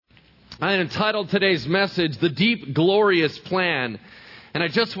I entitled today's message, The Deep Glorious Plan. And I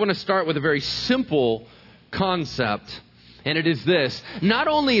just want to start with a very simple concept. And it is this: not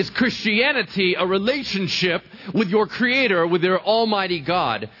only is Christianity a relationship with your Creator, with your Almighty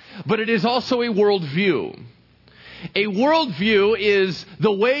God, but it is also a worldview. A worldview is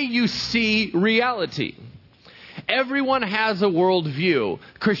the way you see reality. Everyone has a worldview.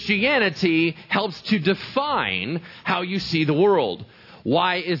 Christianity helps to define how you see the world.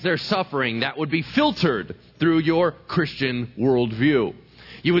 Why is there suffering? That would be filtered through your Christian worldview.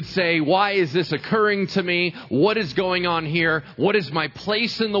 You would say, why is this occurring to me? What is going on here? What is my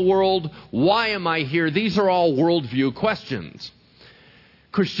place in the world? Why am I here? These are all worldview questions.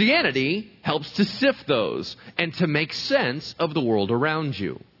 Christianity helps to sift those and to make sense of the world around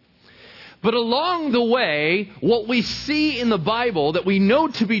you. But along the way, what we see in the Bible that we know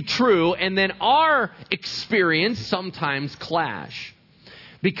to be true and then our experience sometimes clash,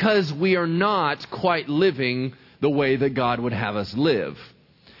 because we are not quite living the way that God would have us live.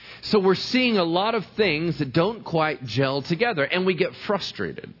 So we're seeing a lot of things that don't quite gel together, and we get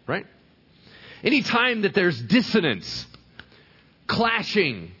frustrated, right? Anytime that there's dissonance,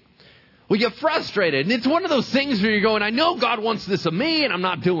 clashing, we get frustrated. And it's one of those things where you're going, I know God wants this of me, and I'm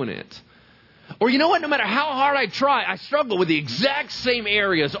not doing it. Or you know what? No matter how hard I try, I struggle with the exact same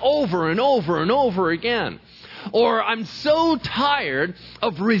areas over and over and over again. Or I'm so tired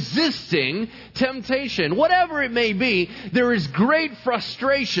of resisting temptation. Whatever it may be, there is great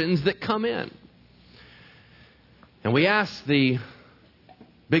frustrations that come in. And we ask the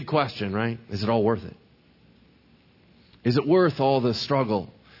big question, right? Is it all worth it? Is it worth all the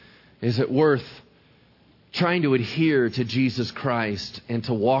struggle? Is it worth trying to adhere to Jesus Christ and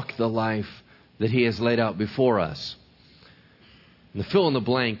to walk the life that He has laid out before us? And the fill in the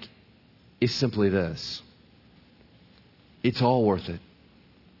blank is simply this: it's all worth it.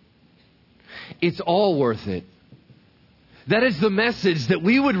 It's all worth it. That is the message that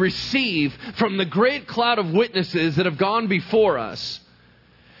we would receive from the great cloud of witnesses that have gone before us.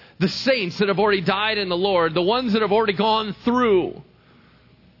 The saints that have already died in the Lord, the ones that have already gone through.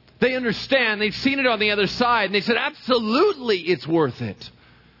 They understand, they've seen it on the other side, and they said, absolutely it's worth it.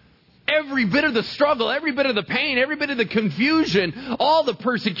 Every bit of the struggle, every bit of the pain, every bit of the confusion, all the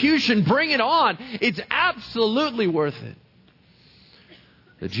persecution, bring it on. It's absolutely worth it.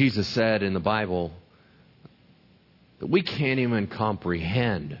 That Jesus said in the Bible that we can't even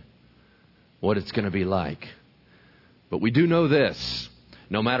comprehend what it's going to be like. But we do know this: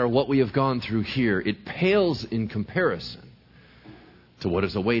 no matter what we have gone through here, it pales in comparison to what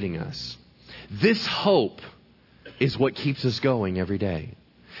is awaiting us. This hope is what keeps us going every day.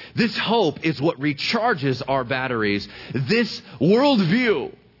 This hope is what recharges our batteries. This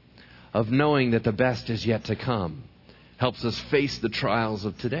worldview of knowing that the best is yet to come helps us face the trials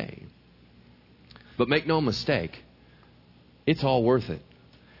of today. But make no mistake, it's all worth it.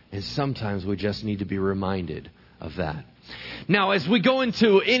 And sometimes we just need to be reminded of that. Now, as we go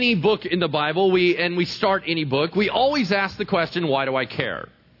into any book in the Bible, we start any book, we always ask the question, why do I care?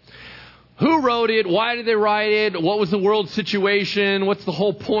 Who wrote it? Why did they write it? What was the world situation? What's the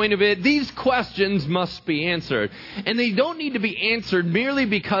whole point of it? These questions must be answered. And they don't need to be answered merely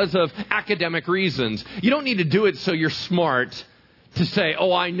because of academic reasons. You don't need to do it so you're smart to say,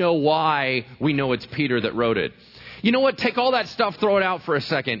 oh, I know why we know it's Peter that wrote it. You know what? Take all that stuff, throw it out for a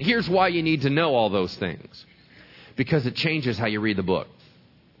second. Here's why you need to know all those things. Because it changes how you read the book.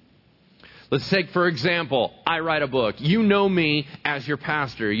 Let's take, for example, I write a book. You know me as your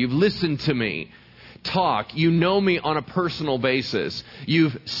pastor. You've listened to me talk. You know me on a personal basis.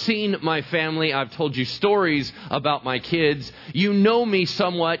 You've seen my family. I've told you stories about my kids. You know me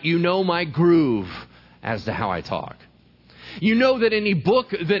somewhat. You know my groove as to how I talk. You know that any book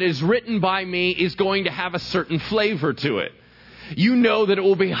that is written by me is going to have a certain flavor to it. You know that it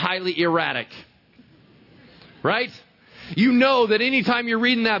will be highly erratic. Right? You know that anytime you're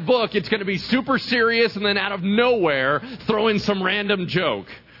reading that book, it's going to be super serious and then out of nowhere, throw in some random joke,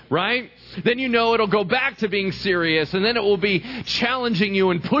 right? Then you know it'll go back to being serious, and then it will be challenging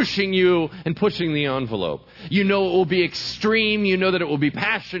you and pushing the envelope. You know it will be extreme. You know that it will be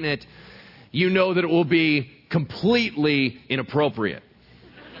passionate. You know that it will be completely inappropriate.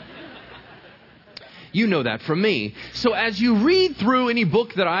 You know that from me. So as you read through any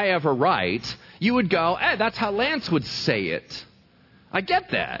book that I ever write, you would go, that's how Lance would say it. I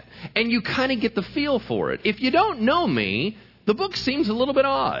get that. And you kind of get the feel for it. If you don't know me, the book seems a little bit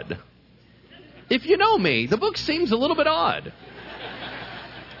odd. If you know me, the book seems a little bit odd.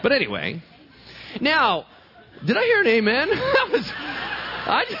 But anyway, now, did I hear an amen?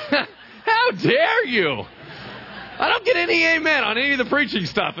 How dare you? I don't get any amen on any of the preaching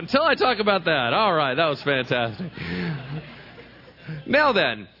stuff until I talk about that. All right, that was fantastic. Now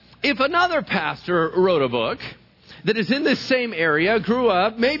then, if another pastor wrote a book that is in this same area, grew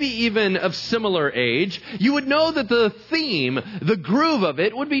up, maybe even of similar age, you would know that the theme, the groove of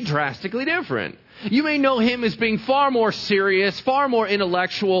it would be drastically different. You may know him as being far more serious, far more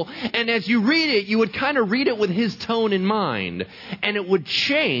intellectual, and as you read it, you would kind of read it with his tone in mind, and it would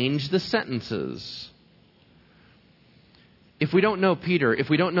change the sentences. If we don't know Peter,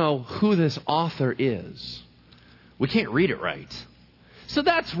 if we don't know who this author is, we can't read it right. So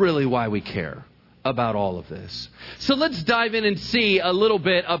that's really why we care about all of this. So let's dive in and see a little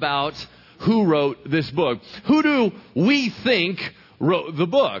bit about who wrote this book. Who do we think wrote the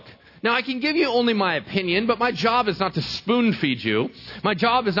book? Now, I can give you only my opinion, but my job is not to spoon feed you. My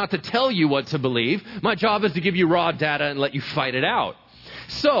job is not to tell you what to believe. My job is to give you raw data and let you fight it out.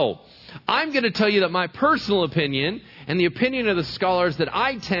 So, I'm going to tell you that my personal opinion and the opinion of the scholars that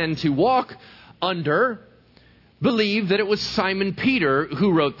I tend to walk under believe that it was Simon Peter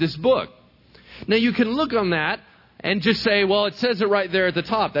who wrote this book. Now, you can look on that and just say, well, it says it right there at the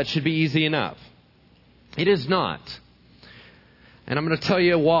top. That should be easy enough. It is not. And I'm going to tell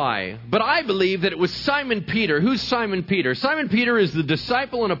you why. But I believe that it was Simon Peter. Who's Simon Peter? Simon Peter is the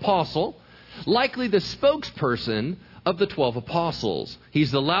disciple and apostle, likely the spokesperson of the 12 apostles.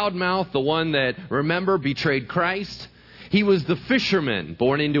 He's the loudmouth, the one that, remember, betrayed Christ. He was the fisherman,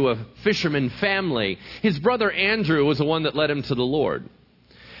 born into a fisherman family. His brother Andrew was the one that led him to the Lord.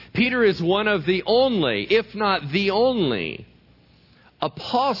 Peter is one of the only, if not the only,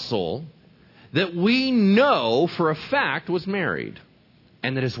 apostle that we know for a fact was married,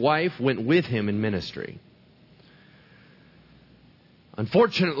 and that his wife went with him in ministry.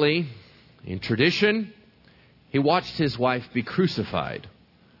 Unfortunately, in tradition, he watched his wife be crucified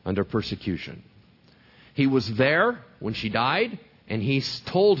under persecution. He was there when she died, and he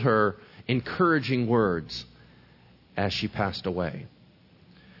told her encouraging words as she passed away.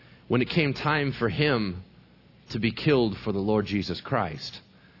 When it came time for him to be killed for the Lord Jesus Christ,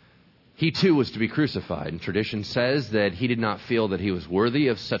 he too was to be crucified. And tradition says that he did not feel that he was worthy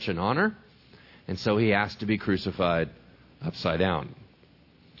of such an honor, and so he asked to be crucified upside down.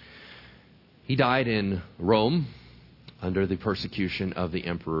 He died in Rome under the persecution of the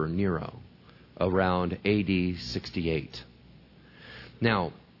Emperor Nero around AD 68.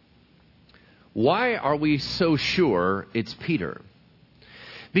 Now, why are we so sure it's Peter?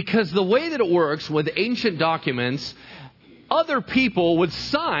 Because the way that it works with ancient documents, other people would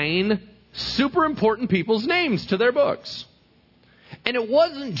sign super important people's names to their books. And it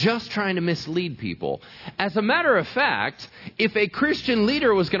wasn't just trying to mislead people. As a matter of fact, if a Christian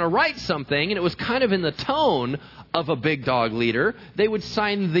leader was going to write something and it was kind of in the tone of a big dog leader, they would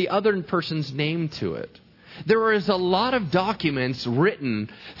sign the other person's name to it. There is a lot of documents written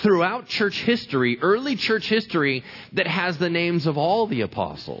throughout church history, early church history, that has the names of all the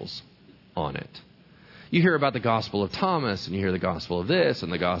apostles on it. You hear about the Gospel of Thomas, and you hear the Gospel of this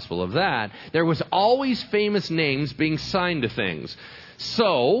and the Gospel of that. There was always famous names being signed to things.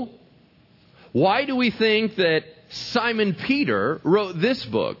 So, why do we think that Simon Peter wrote this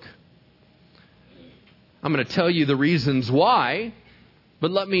book? I'm going to tell you the reasons why,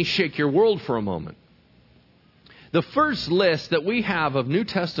 but let me shake your world for a moment. The first list that we have of New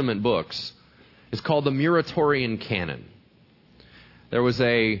Testament books is called the Muratorian Canon. There was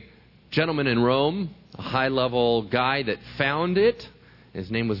a gentleman in Rome, a high-level guy that found it. His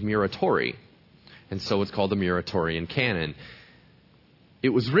name was Muratori, and so it's called the Muratorian Canon. It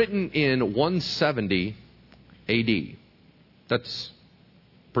was written in 170 AD. That's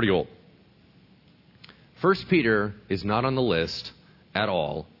pretty old. 1 Peter is not on the list at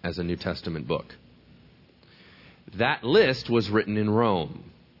all as a New Testament book. That list was written in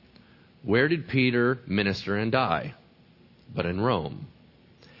Rome. Where did Peter minister and die? But in Rome.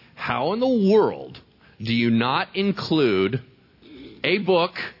 How in the world do you not include a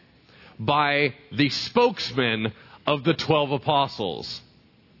book by the spokesman of the 12 apostles?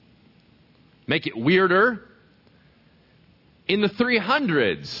 Make it weirder. In the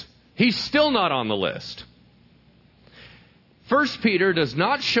 300s, he's still not on the list. 1 Peter does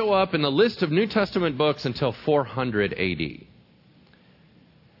not show up in the list of New Testament books until 400 AD.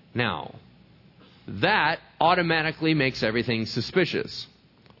 Now, that automatically makes everything suspicious.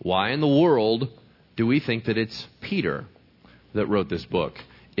 Why in the world do we think that it's Peter that wrote this book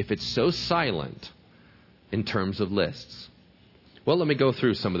if it's so silent in terms of lists? Well, let me go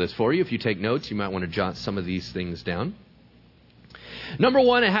through some of this for you. If you take notes, you might want to jot some of these things down. Number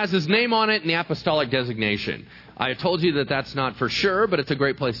one, it has his name on it and the apostolic designation. I told you that that's not for sure, but it's a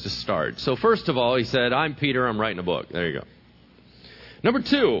great place to start. So first of all, he said, I'm Peter, I'm writing a book. There you go. Number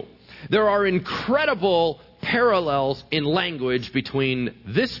two, there are incredible parallels in language between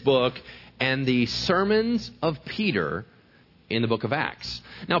this book and the sermons of Peter in the book of Acts.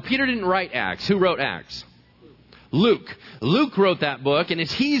 Now, Peter didn't write Acts. Who wrote Acts? Luke. Luke wrote that book, and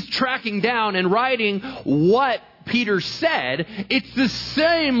as he's tracking down and writing what Peter said, it's the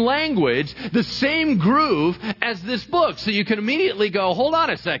same language, the same groove as this book. So you can immediately go, hold on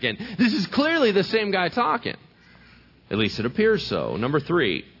a second. This is clearly the same guy talking. At least it appears so. Number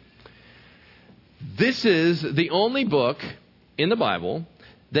three, this is the only book in the Bible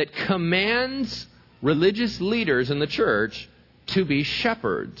that commands religious leaders in the church to be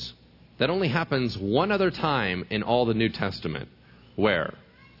shepherds. That only happens one other time in all the New Testament. Where?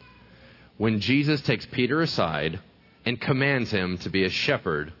 When Jesus takes Peter aside and commands him to be a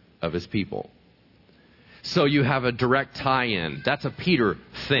shepherd of his people. So you have a direct tie-in. That's a Peter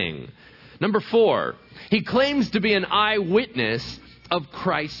thing. Number four, he claims to be an eyewitness of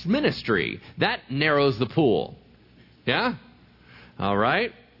Christ's ministry. That narrows the pool. Yeah? All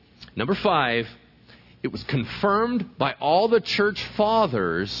right. Number five, it was confirmed by all the church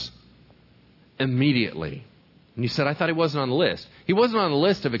fathers immediately. And you said, I thought he wasn't on the list. He wasn't on the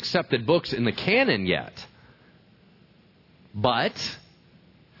list of accepted books in the canon yet. But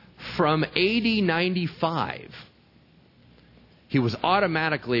from AD 95, he was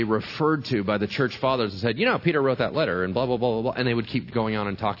automatically referred to by the church fathers and said, you know, Peter wrote that letter and blah, blah, blah, blah, blah. And they would keep going on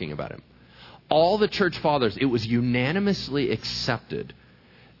and talking about him. All the church fathers, it was unanimously accepted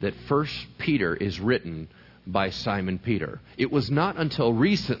that 1 Peter is written by Simon Peter. It was not until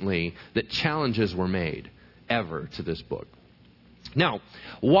recently that challenges were made ever to this book. Now,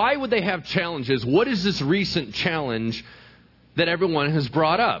 why would they have challenges? What is this recent challenge that everyone has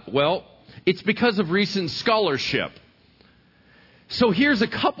brought up? Well, it's because of recent scholarship. So here's a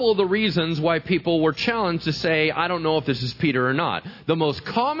couple of the reasons why people were challenged to say, I don't know if this is Peter or not. The most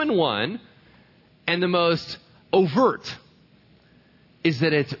common one and the most overt is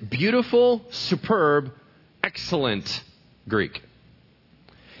that it's beautiful, superb, excellent Greek.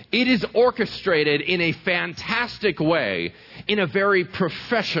 It is orchestrated in a fantastic way, in a very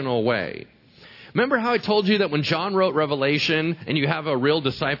professional way. Remember how I told you that when John wrote Revelation and you have a real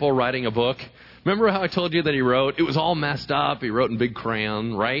disciple writing a book? Remember how I told you that he wrote? It was all messed up. He wrote in big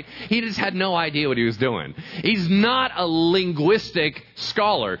crayon, right? He just had no idea what he was doing. He's not a linguistic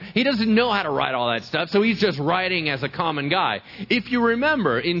scholar. He doesn't know how to write all that stuff, so he's just writing as a common guy. If you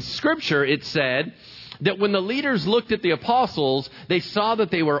remember, in Scripture it said that when the leaders looked at the apostles, they saw that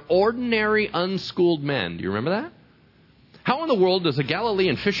they were ordinary, unschooled men. Do you remember that? How in the world does a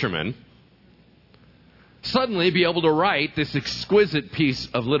Galilean fisherman suddenly be able to write this exquisite piece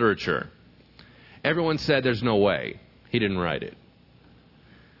of literature? Everyone said there's no way. He didn't write it.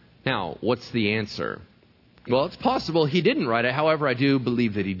 Now, what's the answer? Well, it's possible he didn't write it. However, I do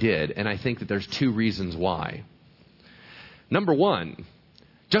believe that he did. And I think that there's two reasons why. Number one,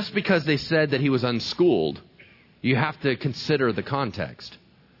 just because they said that he was unschooled, you have to consider the context.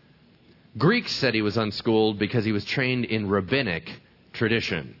 Greeks said he was unschooled because he was trained in rabbinic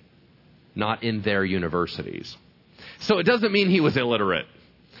tradition, not in their universities. So it doesn't mean he was illiterate.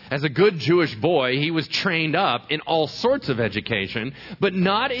 As a good Jewish boy, he was trained up in all sorts of education, but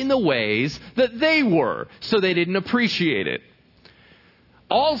not in the ways that they were, so they didn't appreciate it.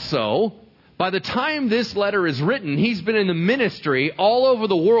 Also, by the time this letter is written, he's been in the ministry all over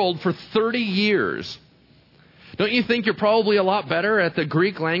the world for 30 years. Don't you think you're probably a lot better at the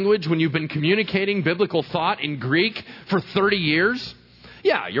Greek language when you've been communicating biblical thought in Greek for 30 years?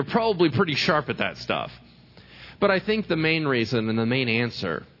 Yeah, you're probably pretty sharp at that stuff. But I think the main reason and the main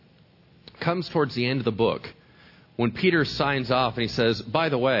answer comes towards the end of the book when Peter signs off and he says, by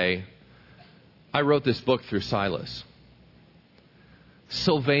the way, I wrote this book through Silas.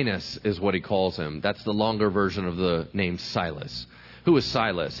 Silvanus is what he calls him. That's the longer version of the name Silas. Who was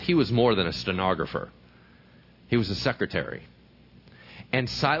Silas? He was more than a stenographer. He was a secretary. And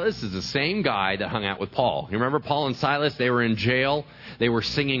Silas is the same guy that hung out with Paul. You remember Paul and Silas? They were in jail. They were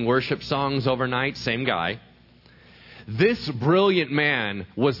singing worship songs overnight. Same guy. This brilliant man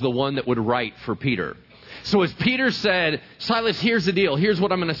was the one that would write for Peter. So as Peter said, Silas, here's the deal. Here's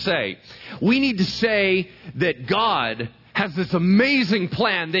what I'm going to say. We need to say that God has this amazing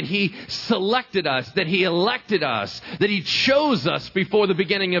plan, that he selected us, that he elected us, that he chose us before the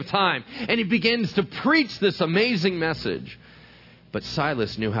beginning of time. And he begins to preach this amazing message. But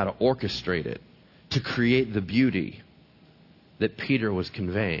Silas knew how to orchestrate it to create the beauty that Peter was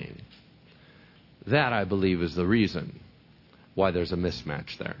conveying. That, I believe, is the reason why there's a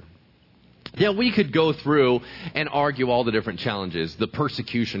mismatch there. Yeah, we could go through and argue all the different challenges. The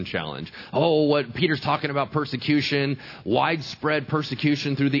persecution challenge. Oh, what Peter's talking about persecution, widespread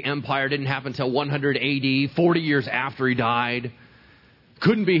persecution through the empire didn't happen until 100 AD, 40 years after he died.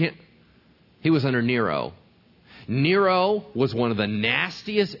 Couldn't be him. He was under Nero. Nero was one of the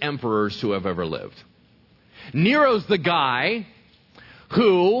nastiest emperors to have ever lived. Nero's the guy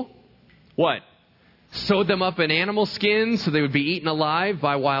who, what? Sewed them up in animal skins so they would be eaten alive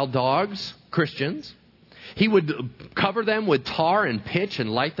by wild dogs, Christians. He would cover them with tar and pitch and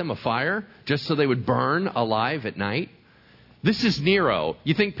light them afire just so they would burn alive at night. This is Nero.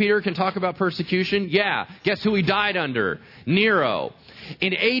 You think Peter can talk about persecution? Yeah. Guess who he died under? Nero.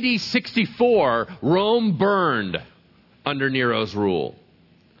 In AD 64, Rome burned under Nero's rule.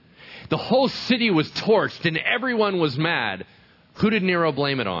 The whole city was torched and everyone was mad. Who did Nero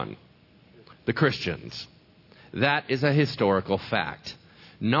blame it on? The Christians. That is a historical fact.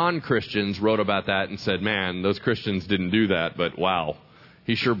 Non-Christians wrote about that and said, man, those Christians didn't do that, but wow,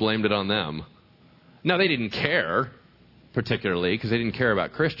 he sure blamed it on them. Now, they didn't care, particularly, because they didn't care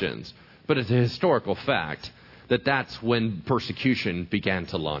about Christians. But it's a historical fact that that's when persecution began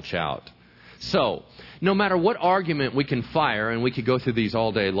to launch out. So, no matter what argument we can fire, and we could go through these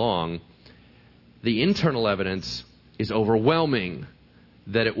all day long, the internal evidence is overwhelming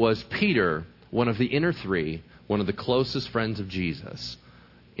that it was Peter, one of the inner three, one of the closest friends of Jesus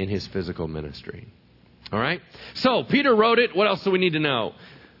in his physical ministry. All right? So, Peter wrote it. What else do we need to know?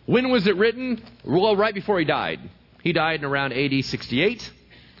 When was it written? Well, right before he died. He died in around AD 68.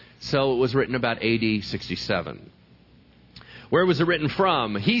 So, it was written about AD 67. Where was it written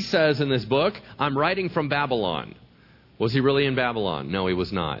from? He says in this book, I'm writing from Babylon. Was he really in Babylon? No, he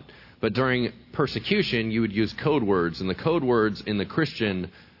was not. But during persecution, you would use code words. And the code words in the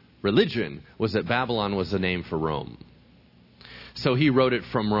Christian religion was that Babylon was the name for Rome. So he wrote it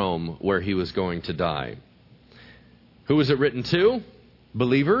from Rome, where he was going to die. Who was it written to?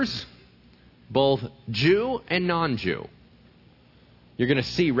 Believers, both Jew and non-Jew. You're going to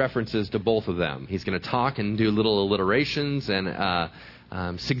see references to both of them. He's going to talk and do little alliterations and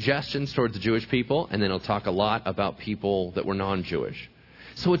suggestions towards the Jewish people, and then he'll talk a lot about people that were non-Jewish.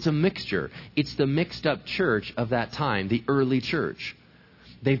 So it's a mixture. It's the mixed up church of that time, the early church.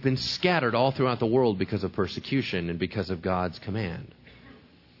 They've been scattered all throughout the world because of persecution and because of God's command.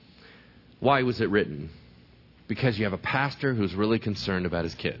 Why was it written? Because you have a pastor who's really concerned about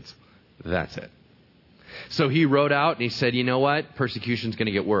his kids. That's it. So he wrote out and he said, you know what? Persecution's going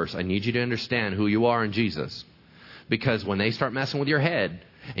to get worse. I need you to understand who you are in Jesus. Because when they start messing with your head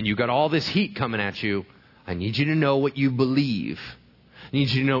and you got all this heat coming at you, I need you to know what you believe. I need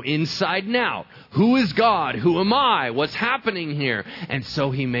you to know inside and out. Who is God? Who am I? What's happening here? And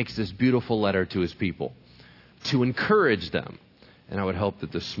so he makes this beautiful letter to his people to encourage them. And I would hope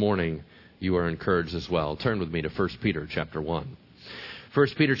that this morning you are encouraged as well. Turn with me to 1 Peter chapter 1. 1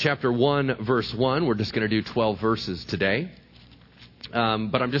 Peter chapter 1, verse 1. We're just going to do 12 verses today.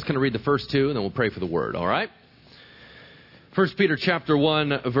 But I'm just going to read the first two and then we'll pray for the word. All right? 1 Peter chapter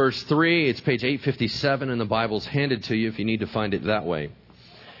 1, verse 3. It's page 857 in the Bible's handed to you if you need to find it that way.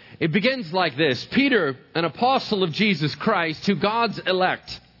 It begins like this. Peter, an apostle of Jesus Christ, to God's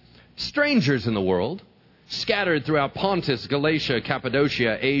elect, strangers in the world, scattered throughout Pontus, Galatia,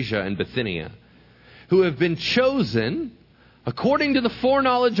 Cappadocia, Asia, and Bithynia, who have been chosen according to the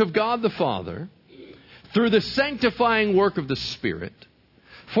foreknowledge of God the Father, through the sanctifying work of the Spirit,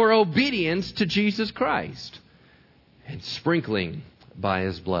 for obedience to Jesus Christ, and sprinkling by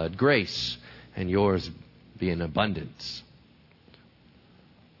his blood. Grace and yours be in abundance.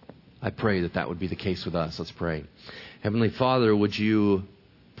 I pray that that would be the case with us. Let's pray. Heavenly Father, would you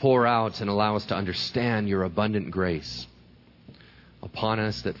pour out and allow us to understand your abundant grace upon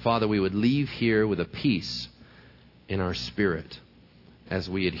us, that, Father, we would leave here with a peace in our spirit as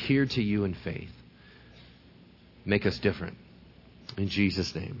we adhere to you in faith. Make us different. In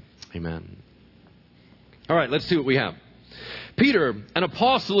Jesus' name, amen. All right, let's see what we have. Peter, an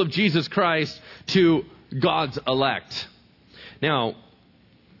apostle of Jesus Christ, to God's elect. Now,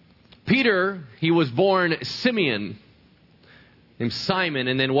 Peter, he was born Simeon, named Simon,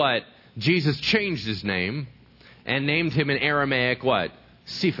 and then what? Jesus changed his name and named him in Aramaic what?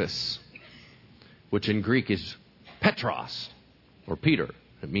 Cephas, which in Greek is Petros, or Peter.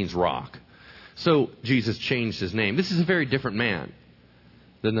 It means rock. So Jesus changed his name. This is a very different man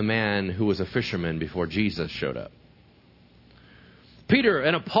than the man who was a fisherman before Jesus showed up. Peter,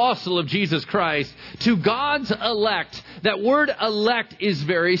 an apostle of Jesus Christ, to God's elect. That word elect is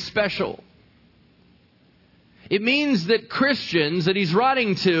very special. It means that Christians that he's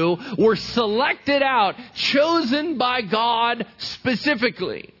writing to were selected out, chosen by God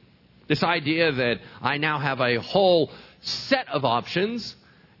specifically. This idea that I now have a whole set of options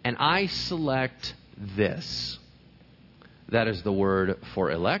and I select this. That is the word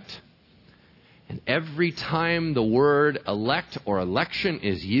for elect. And every time the word elect or election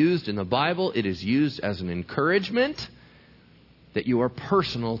is used in the Bible, it is used as an encouragement that you are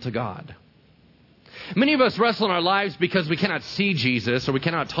personal to God. Many of us wrestle in our lives because we cannot see Jesus or we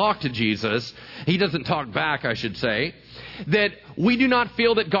cannot talk to Jesus. He doesn't talk back, I should say. That we do not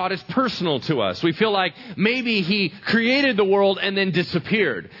feel that God is personal to us. We feel like maybe He created the world and then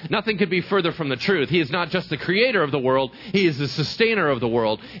disappeared. Nothing could be further from the truth. He is not just the creator of the world. He is the sustainer of the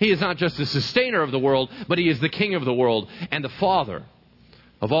world. He is not just the sustainer of the world, but He is the King of the world and the Father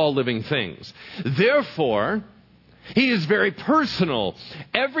of all living things. Therefore, He is very personal.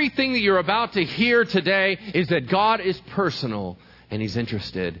 Everything that you're about to hear today is that God is personal and He's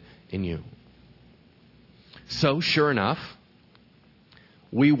interested in you. So, sure enough,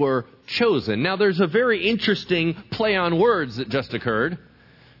 we were chosen. Now, there's a very interesting play on words that just occurred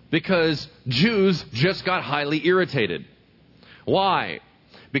because Jews just got highly irritated. Why?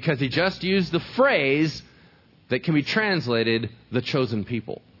 Because he just used the phrase that can be translated, the chosen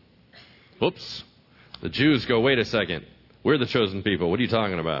people. Whoops. The Jews go, wait a second. We're the chosen people. What are you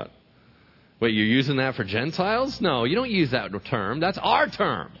talking about? Wait, you're using that for Gentiles? No, you don't use that term. That's our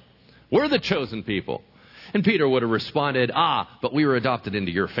term. We're the chosen people. And Peter would have responded, but we were adopted into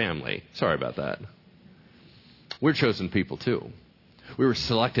your family. Sorry about that. We're chosen people too. We were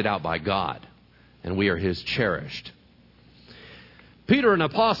selected out by God, and we are His cherished. Peter, an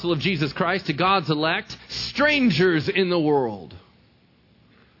apostle of Jesus Christ, to God's elect, strangers in the world.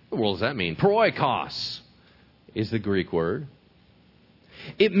 What does that mean? Paroikos is the Greek word.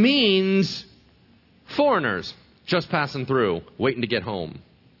 It means foreigners just passing through, waiting to get home.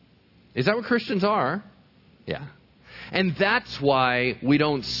 Is that what Christians are? Yeah. And that's why we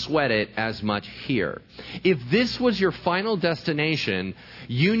don't sweat it as much here. If this was your final destination,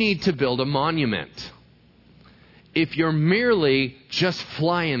 you need to build a monument. If you're merely just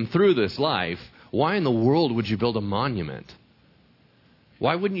flying through this life, why in the world would you build a monument?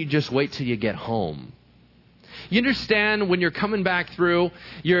 Why wouldn't you just wait till you get home? You understand when you're coming back through,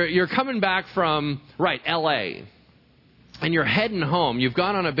 you're coming back from, L.A., and you're heading home. You've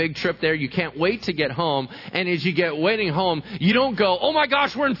gone on a big trip there. You can't wait to get home. And as you get waiting home, you don't go, oh my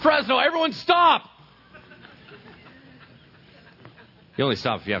gosh, we're in Fresno. Everyone stop. You only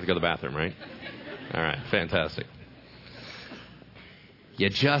stop if you have to go to the bathroom, right? All right, fantastic.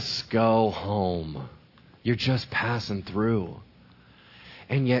 You just go home. You're just passing through.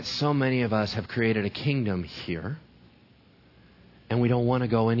 And yet so many of us have created a kingdom here. And we don't want to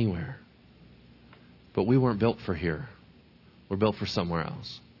go anywhere. But we weren't built for here. We're built for somewhere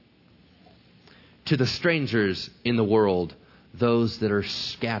else. To the strangers in the world, those that are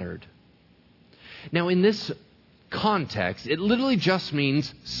scattered. Now, in this context, it literally just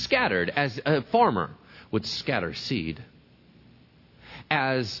means scattered, as a farmer would scatter seed.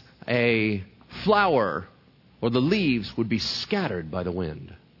 As a flower or the leaves would be scattered by the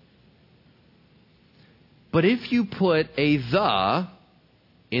wind. But if you put a the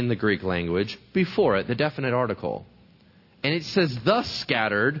in the Greek language before it, the definite article, and it says the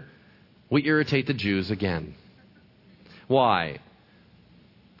scattered, we irritate the Jews again. Why?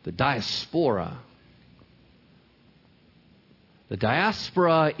 The diaspora. The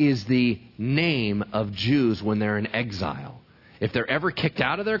diaspora is the name of Jews when they're in exile. If they're ever kicked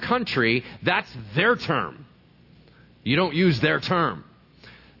out of their country, that's their term. You don't use their term.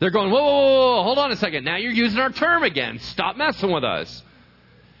 They're going, whoa, hold on a second. Now you're using our term again. Stop messing with us.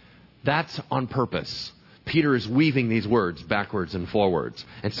 That's on purpose. Peter is weaving these words backwards and forwards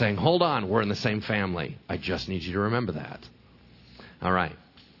and saying, hold on, we're in the same family. I just need you to remember that. All right.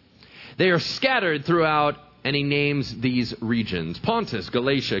 They are scattered throughout, and he names these regions: Pontus,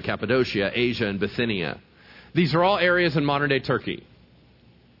 Galatia, Cappadocia, Asia, and Bithynia. These are all areas in modern-day Turkey.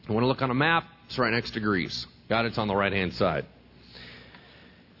 You want to look on a map? It's right next to Greece. Got it? It's on the right-hand side.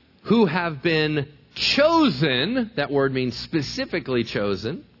 Who have been chosen, that word means specifically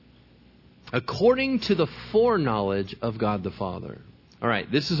chosen, according to the foreknowledge of God the Father. All right,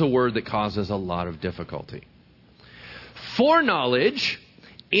 this is a word that causes a lot of difficulty. Foreknowledge,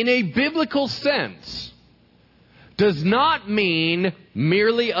 in a biblical sense, does not mean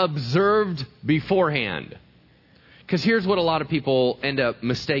merely observed beforehand. Because here's what a lot of people end up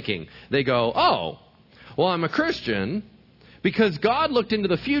mistaking. They go, oh, well, I'm a Christian because God looked into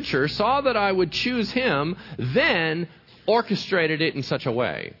the future, saw that I would choose Him, then orchestrated it in such a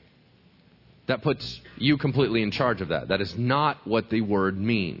way that puts you completely in charge of that. That is not what the word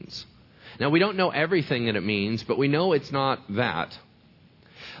means. Now, we don't know everything that it means, but we know it's not that.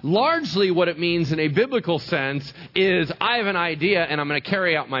 Largely what it means in a biblical sense is I have an idea and I'm going to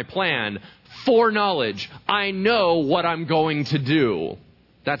carry out my plan. Foreknowledge. I know what I'm going to do.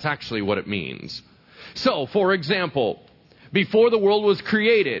 That's actually what it means. So, for example, before the world was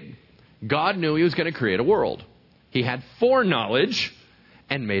created, God knew He was going to create a world. He had foreknowledge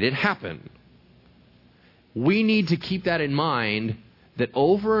and made it happen. We need to keep that in mind, that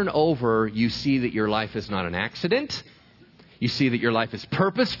over and over you see that your life is not an accident. You see that your life is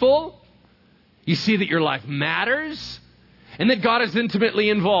purposeful. You see that your life matters. And that God is intimately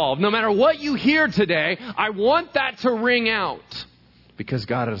involved. No matter what you hear today, I want that to ring out. Because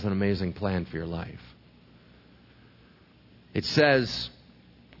God has an amazing plan for your life. It says,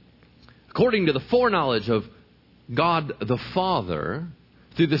 according to the foreknowledge of God the Father,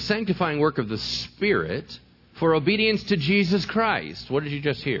 through the sanctifying work of the Spirit, for obedience to Jesus Christ. What did you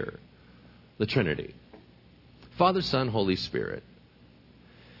just hear? The Trinity. Father, Son, Holy Spirit.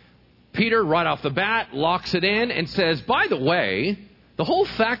 Peter, right off the bat, locks it in and says, by the way, the whole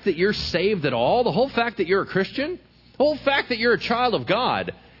fact that you're saved at all, the whole fact that you're a Christian, the whole fact that you're a child of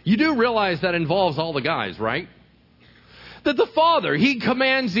God, you do realize that involves all the guys, right? That the Father, He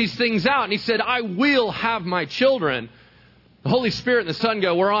commands these things out, and He said, I will have my children. The Holy Spirit and the Son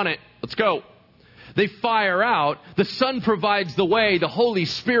go, we're on it. Let's go. They fire out. The Son provides the way. The Holy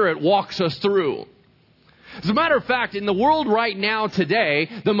Spirit walks us through. As a matter of fact, in the world right now today,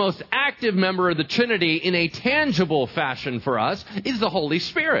 the most active member of the Trinity in a tangible fashion for us is the Holy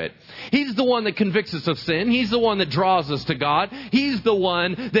Spirit. He's the one that convicts us of sin. He's the one that draws us to God. He's the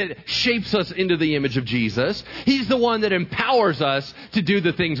one that shapes us into the image of Jesus. He's the one that empowers us to do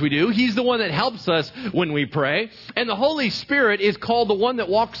the things we do. He's the one that helps us when we pray. And the Holy Spirit is called the one that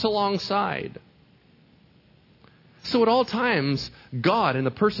walks alongside. So at all times, God, in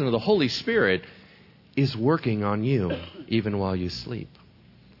the person of the Holy Spirit, is working on you even while you sleep.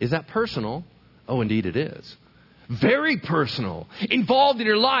 Is that personal? Oh, indeed it is. Very personal. Involved in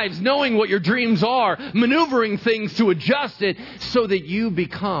your lives, knowing what your dreams are, maneuvering things to adjust it so that you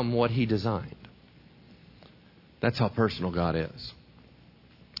become what He designed. That's how personal God is.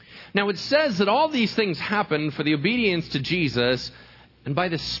 Now it says that all these things happen for the obedience to Jesus and by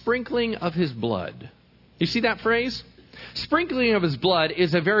the sprinkling of His blood. You see that phrase? Sprinkling of His blood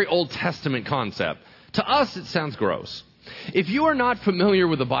is a very Old Testament concept. To us, it sounds gross. If you are not familiar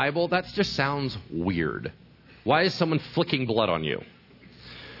with the Bible, that just sounds weird. Why is someone flicking blood on you?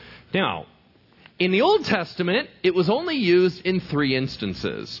 Now, in the Old Testament, it was only used in 3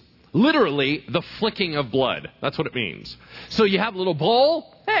 instances. Literally, the flicking of blood. That's what it means. So you have a little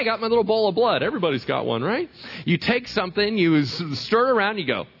bowl. Hey, I got my little bowl of blood. Everybody's got one, right? You take something, you stir it around, you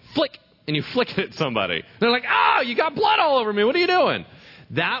go, flick, and you flick it at somebody. They're like, oh, you got blood all over me. What are you doing?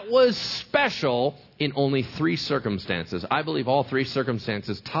 That was special in only 3 circumstances. I believe all 3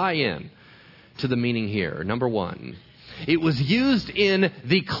 circumstances tie in to the meaning here. Number 1, it was used in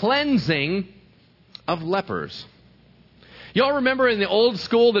the cleansing of lepers. Y'all remember in the old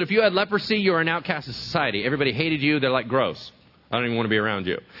school that if you had leprosy, you were an outcast of society. Everybody hated you. They're like, gross. I don't even want to be around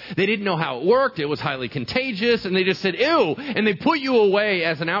you. They didn't know how it worked. It was highly contagious. And they just said, ew. And they put you away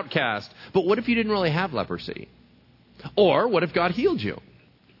as an outcast. But what if you didn't really have leprosy? Or what if God healed you?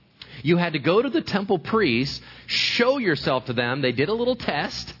 You had to go to the temple priests, show yourself to them. They did a little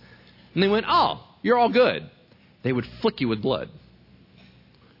test, and they went, oh, you're all good. They would flick you with blood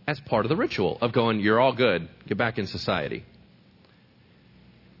as part of the ritual of going, you're all good. Get back in society.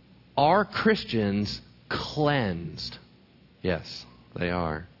 Are Christians cleansed? Yes, they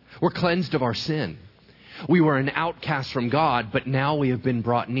are. We're cleansed of our sin. We were an outcast from God, but now we have been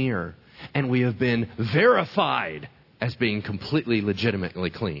brought near, and we have been verified as being completely legitimately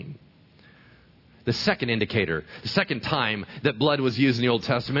clean. The second indicator, the second time that blood was used in the Old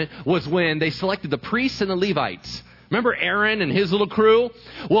Testament was when they selected the priests and the Levites. Remember Aaron and his little crew?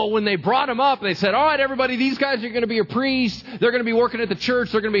 Well, when they brought them up, they said, all right, everybody, these guys are going to be your priests. They're going to be working at the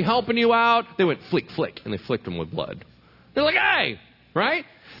church. They're going to be helping you out. They went flick, flick, and they flicked them with blood. They're like, hey, right?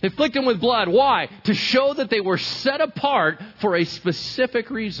 They flicked them with blood. Why? To show that they were set apart for a specific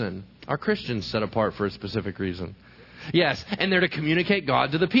reason. Are Christians set apart for a specific reason? Yes, and they're to communicate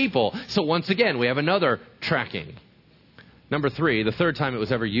God to the people. So once again, we have another tracking. Number 3, the third time it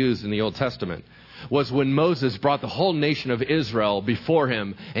was ever used in the Old Testament, was when Moses brought the whole nation of Israel before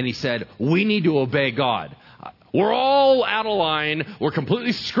him, and he said, we need to obey God. We're all out of line. We're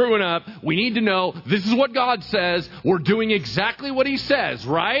completely screwing up. We need to know this is what God says. We're doing exactly what He says,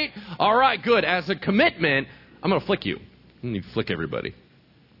 right? All right, good. As a commitment, I'm going to flick you. And you flick everybody.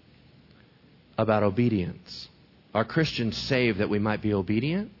 about obedience. Are Christians saved that we might be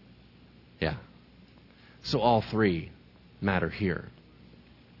obedient? Yeah. So all three matter here.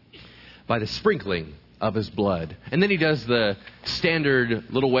 By the sprinkling of his blood. And then he does the standard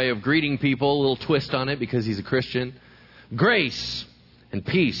little way of greeting people, a little twist on it because he's a Christian. Grace and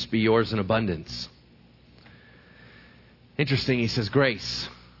peace be yours in abundance. Interesting, he says grace.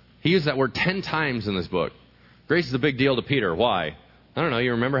 He used that word 10 times in this book. Grace is a big deal to Peter. Why? I don't know.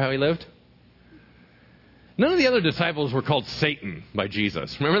 You remember how he lived? None of the other disciples were called Satan by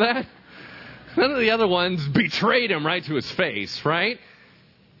Jesus. Remember that? None of the other ones betrayed him right to his face, right?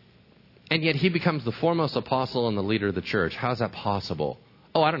 And yet he becomes the foremost apostle and the leader of the church. How's that possible?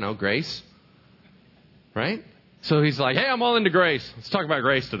 Oh, I don't know, grace. Right? So he's like, hey, I'm all into grace. Let's talk about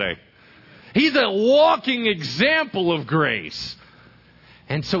grace today. He's a walking example of grace.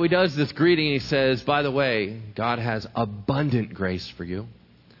 And so he does this greeting. He says, by the way, God has abundant grace for you.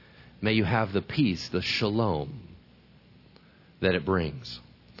 May you have the peace, the shalom that it brings.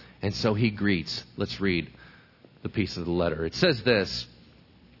 And so he greets. Let's read the piece of the letter. It says this.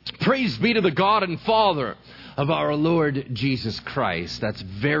 Praise be to the God and Father of our Lord Jesus Christ. That's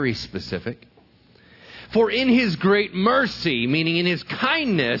very specific. For in his great mercy, meaning in his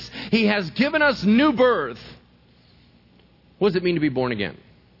kindness, he has given us new birth. What does it mean to be born again?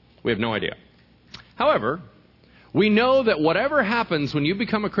 We have no idea. However, we know that whatever happens when you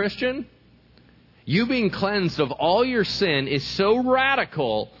become a Christian, you being cleansed of all your sin is so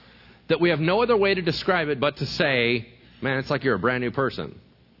radical that we have no other way to describe it but to say, man, it's like you're a brand new person.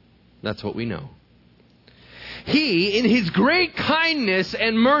 That's what we know. He, in his great kindness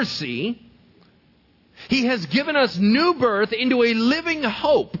and mercy, he has given us new birth into a living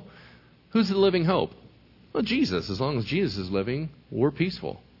hope. Who's the living hope? Well, Jesus. As long as Jesus is living, we're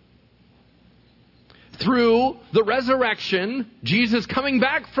peaceful. Through the resurrection, Jesus coming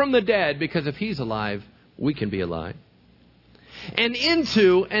back from the dead, because if he's alive, we can be alive. And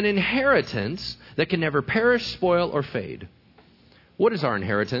into an inheritance that can never perish, spoil, or fade. What is our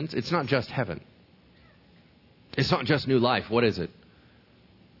inheritance? It's not just heaven. It's not just new life. What is it?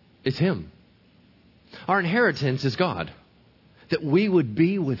 It's him. Our inheritance is God. That we would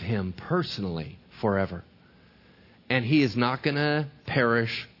be with him personally forever. And he is not going to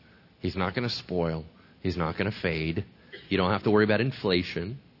perish. He's not going to spoil. He's not going to fade. You don't have to worry about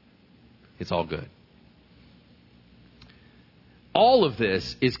inflation. It's all good. All of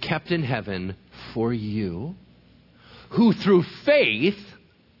this is kept in heaven for you, who through faith,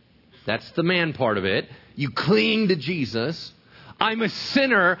 that's the man part of it, you cling to Jesus. I'm a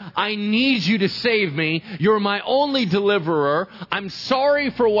sinner. I need you to save me. You're my only deliverer. I'm sorry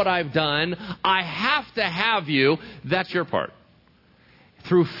for what I've done. I have to have you. That's your part.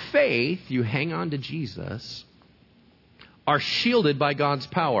 Through faith, you hang on to Jesus, are shielded by God's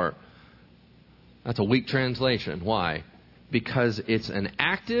power. That's a weak translation. Why? Because it's an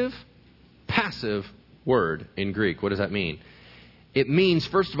active, passive word in Greek. What does that mean? It means,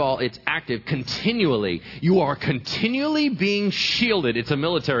 first of all, it's active continually. You are continually being shielded. It's a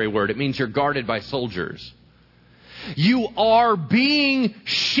military word. It means you're guarded by soldiers. You are being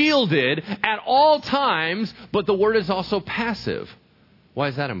shielded at all times, but the word is also passive. Why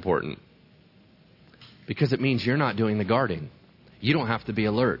is that important? Because it means you're not doing the guarding. You don't have to be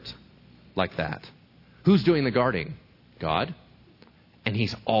alert like that. Who's doing the guarding? God. And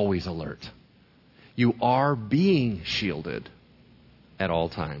he's always alert. You are being shielded at all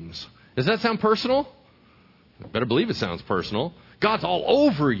times. Does that sound personal? I better believe it sounds personal. God's all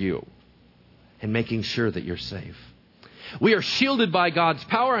over you and making sure that you're safe. We are shielded by God's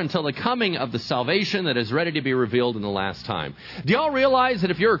power until the coming of the salvation that is ready to be revealed in the last time. Do y'all realize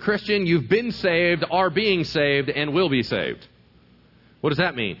that if you're a Christian, you've been saved, are being saved, and will be saved? What does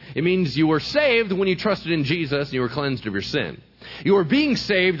that mean? It means you were saved when you trusted in Jesus and you were cleansed of your sin. You are being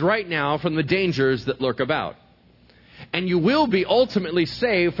saved right now from the dangers that lurk about. And you will be ultimately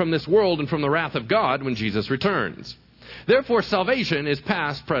saved from this world and from the wrath of God when Jesus returns. Therefore, salvation is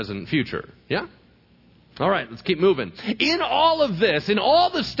past, present, future. Yeah? All right, let's keep moving. In all of this, in all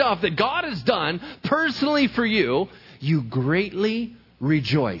the stuff that God has done personally for you, you greatly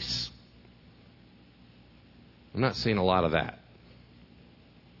rejoice. I'm not seeing a lot of that.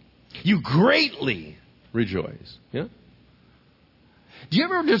 You greatly rejoice. Yeah? Do you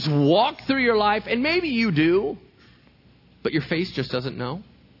ever just walk through your life, and maybe you do, but your face just doesn't know?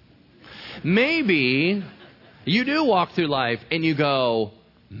 Maybe you do walk through life and you go,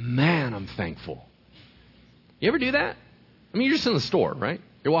 man, I'm thankful. You ever do that? I mean, you're just in the store, right?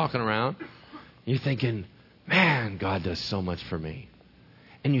 You're walking around. You're thinking, man, God does so much for me.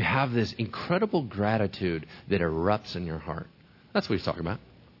 And you have this incredible gratitude that erupts in your heart. That's what he's talking about.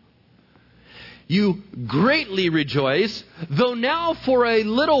 you greatly rejoice, though now for a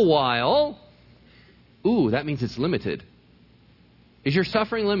little while. Ooh, that means it's limited. Is your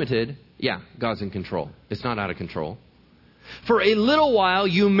suffering limited? Yeah, God's in control. It's not out of control. For a little while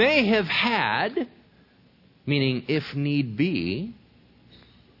you may have had, meaning if need be,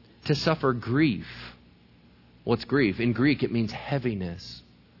 to suffer grief. What's grief? In Greek it means heaviness,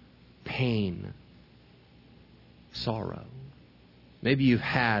 pain, sorrow. Maybe you've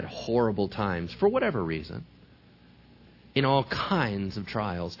had horrible times for whatever reason. In all kinds of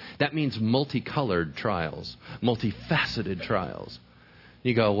trials. That means multicolored trials, multifaceted trials.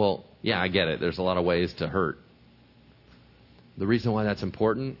 You go, well, yeah, I get it. There's a lot of ways to hurt. The reason why that's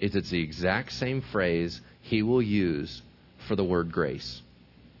important is it's the exact same phrase he will use for the word grace.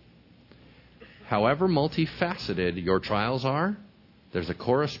 However multifaceted your trials are, there's a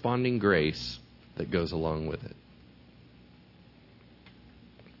corresponding grace that goes along with it.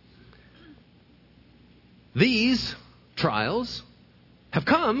 These trials have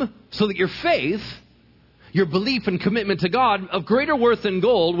come so that your faith, your belief and commitment to God, of greater worth than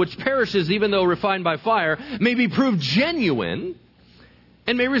gold, which perishes even though refined by fire, may be proved genuine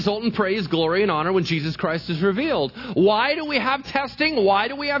and may result in praise, glory, and honor when Jesus Christ is revealed. Why do we have testing? Why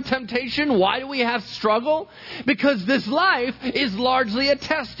do we have temptation? Why do we have struggle? Because this life is largely a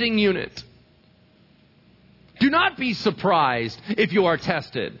testing unit. Do not be surprised if you are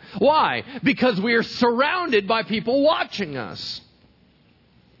tested. Why? Because we are surrounded by people watching us.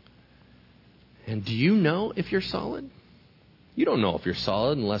 And do you know if you're solid? You don't know if you're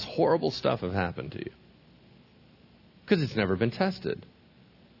solid unless horrible stuff has happened to you. Because it's never been tested.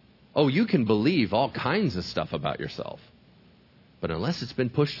 Oh, you can believe all kinds of stuff about yourself. But unless it's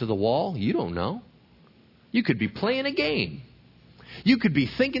been pushed to the wall, you don't know. You could be playing a game. You could be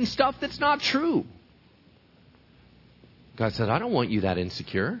thinking stuff that's not true. God said, I don't want you that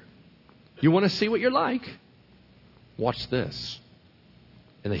insecure. You want to see what you're like? Watch this.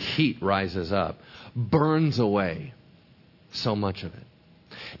 And the heat rises up, burns away so much of it.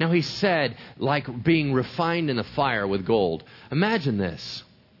 Now he said, like being refined in the fire with gold. Imagine this.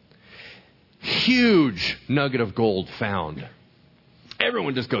 Huge nugget of gold found.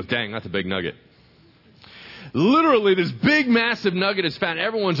 Everyone just goes, dang, that's a big nugget. Literally, this big, massive nugget is found.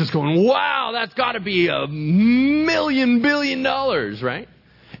 Everyone's just going, wow, that's got to be $1 billion, right?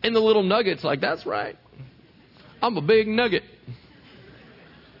 And the little nugget's like, that's right. I'm a big nugget.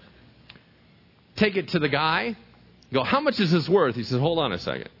 Take it to the guy. Go, how much is this worth? He says, hold on a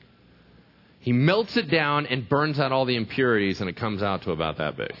second. He melts it down and burns out all the impurities, and it comes out to about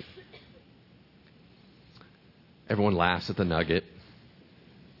that big. Everyone laughs at the nugget.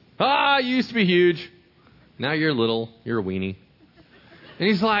 Ah, you used to be huge. Now you're little. You're a weenie. And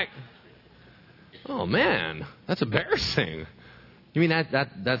he's like, oh man, that's embarrassing. You mean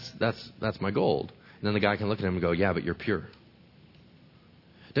that's my gold? And then the guy can look at him and go, yeah, but you're pure.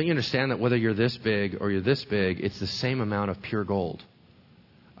 Don't you understand that whether you're this big or you're this big, it's the same amount of pure gold?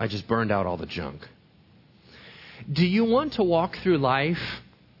 I just burned out all the junk. Do you want to walk through life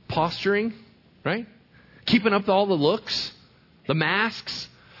posturing, right? Keeping up all the looks, the masks.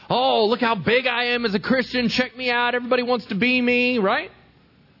 Oh, look how big I am as a Christian. Check me out. Everybody wants to be me, right?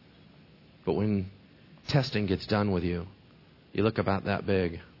 But when testing gets done with you, you look about that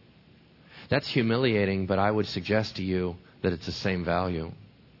big. That's humiliating, but I would suggest to you that it's the same value.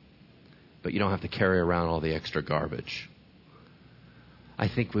 But you don't have to carry around all the extra garbage. I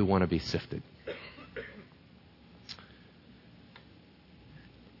think we want to be sifted.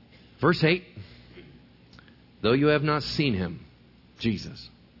 Verse 8. Though you have not seen him, Jesus,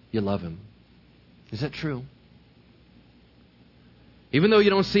 you love him. Is that true? Even though you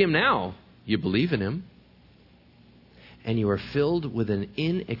don't see him now, you believe in him. And you are filled with an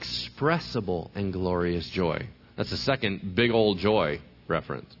inexpressible and glorious joy. That's the second big old joy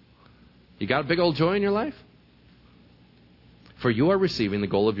reference. You got a big old joy in your life? For you are receiving the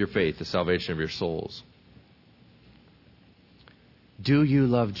goal of your faith, the salvation of your souls. Do you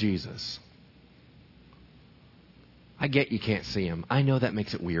love Jesus? I get you can't see him. I know that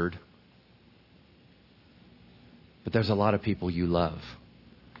makes it weird. But there's a lot of people you love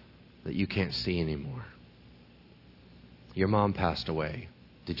that you can't see anymore. Your mom passed away.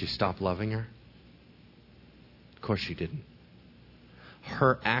 Did you stop loving her? Of course you didn't.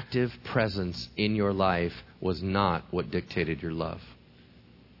 Her active presence in your life was not what dictated your love.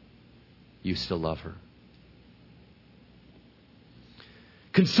 You still love her.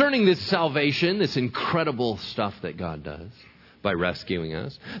 Concerning this salvation, this incredible stuff that God does by rescuing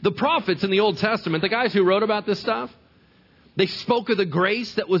us, the prophets in the Old Testament, the guys who wrote about this stuff, they spoke of the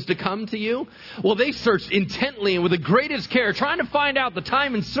grace that was to come to you. Well, they searched intently and with the greatest care, trying to find out the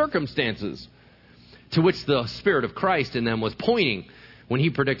time and circumstances to which the Spirit of Christ in them was pointing when he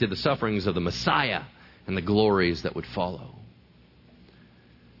predicted the sufferings of the Messiah and the glories that would follow.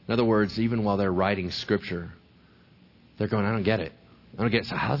 In other words, even while they're writing Scripture, they're going, I don't get it. I don't get it.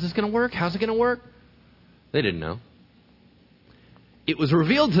 So how's this going to work? How's it going to work? They didn't know. It was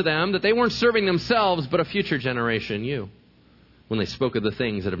revealed to them that they weren't serving themselves, but a future generation, you, when they spoke of the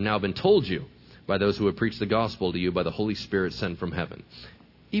things that have now been told you by those who have preached the gospel to you by the Holy Spirit sent from heaven.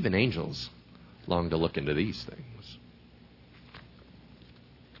 Even angels long to look into these things.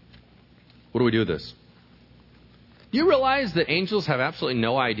 What do we do with this? Do you realize that angels have absolutely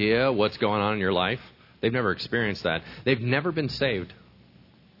no idea what's going on in your life? They've never experienced that. They've never been saved.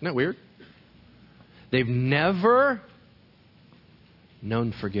 Isn't that weird? They've never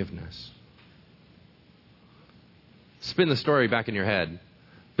known forgiveness. Spin the story back in your head.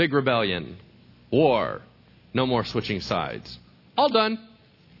 Big rebellion. War. No more switching sides. All done.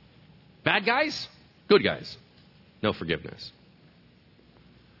 Bad guys? Good guys. No forgiveness.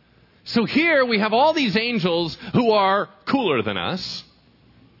 So here we have all these angels who are cooler than us,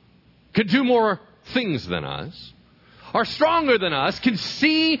 could do more things than us, are stronger than us, can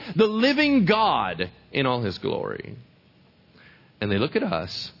see the living God in all his glory. And they look at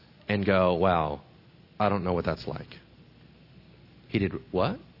us and go, wow, I don't know what that's like. He did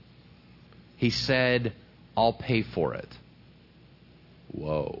what? He said, I'll pay for it.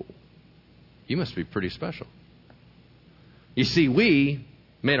 Whoa. You must be pretty special. You see, we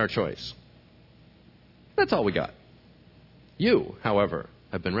made our choice. That's all we got. You, however,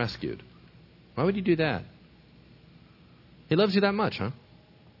 have been rescued. Why would you do that? He loves you that much, huh?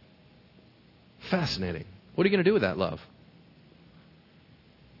 Fascinating. What are you going to do with that love?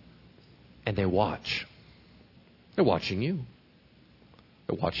 And they watch. They're watching you.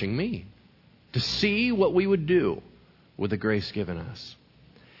 They're watching me. To see what we would do with the grace given us.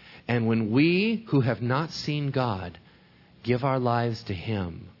 And when we who have not seen God give our lives to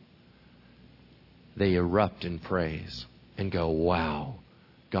him, they erupt in praise and go, wow,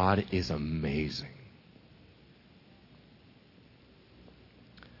 God is amazing.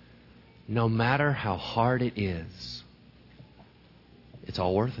 No matter how hard it is, it's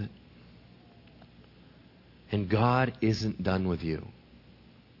all worth it. And God isn't done with you.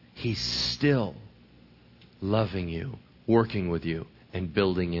 He's still loving you, working with you, and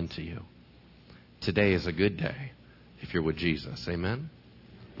building into you. Today is a good day if you're with Jesus. Amen?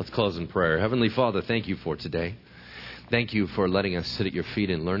 Let's close in prayer. Heavenly Father, thank you for today. Thank you for letting us sit at your feet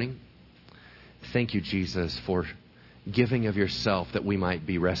and learning. Thank you, Jesus, for giving of yourself that we might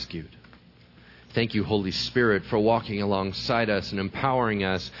be rescued. Thank you, Holy Spirit, for walking alongside us and empowering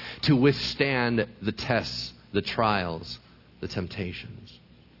us to withstand the tests, the trials, the temptations.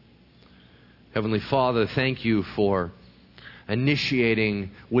 Heavenly Father, thank you for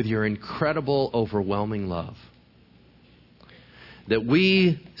initiating with your incredible, overwhelming love. That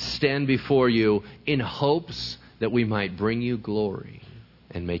we stand before you in hopes that we might bring you glory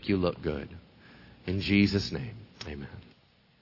and make you look good. In Jesus' name, amen.